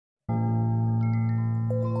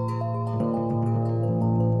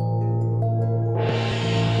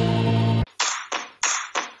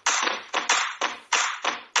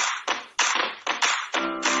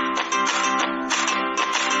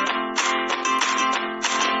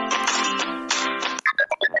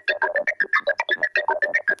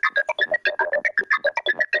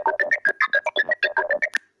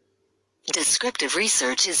Descriptive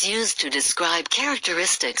research is used to describe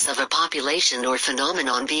characteristics of a population or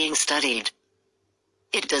phenomenon being studied.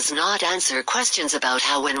 It does not answer questions about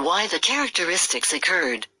how and why the characteristics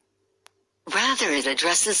occurred. Rather, it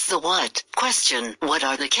addresses the what question. What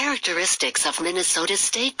are the characteristics of Minnesota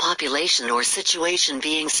state population or situation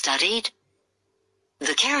being studied?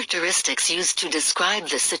 The characteristics used to describe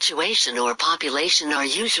the situation or population are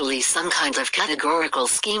usually some kinds of categorical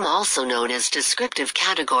scheme, also known as descriptive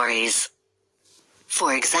categories.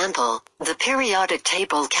 For example, the periodic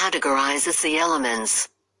table categorizes the elements.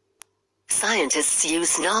 Scientists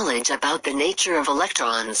use knowledge about the nature of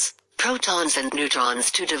electrons, protons and neutrons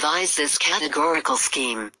to devise this categorical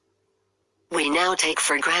scheme. We now take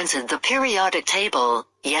for granted the periodic table,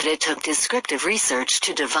 yet it took descriptive research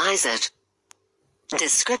to devise it.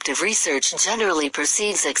 Descriptive research generally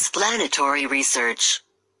precedes explanatory research.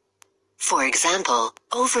 For example,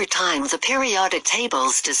 over time the periodic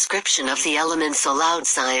table's description of the elements allowed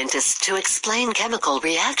scientists to explain chemical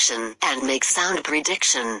reaction and make sound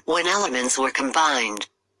prediction when elements were combined.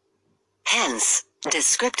 Hence,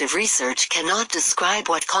 descriptive research cannot describe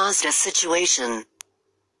what caused a situation.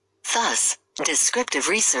 Thus, descriptive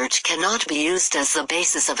research cannot be used as the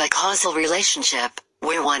basis of a causal relationship,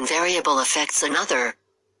 where one variable affects another.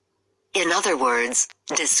 In other words,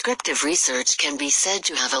 descriptive research can be said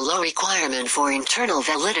to have a low requirement for internal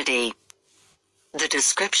validity. The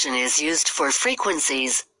description is used for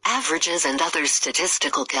frequencies, averages and other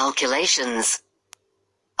statistical calculations.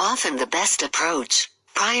 Often the best approach,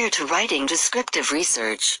 prior to writing descriptive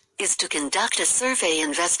research, is to conduct a survey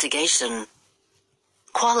investigation.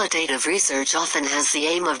 Qualitative research often has the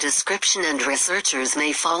aim of description, and researchers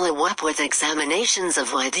may follow up with examinations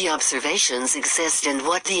of why the observations exist and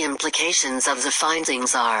what the implications of the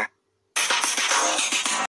findings are.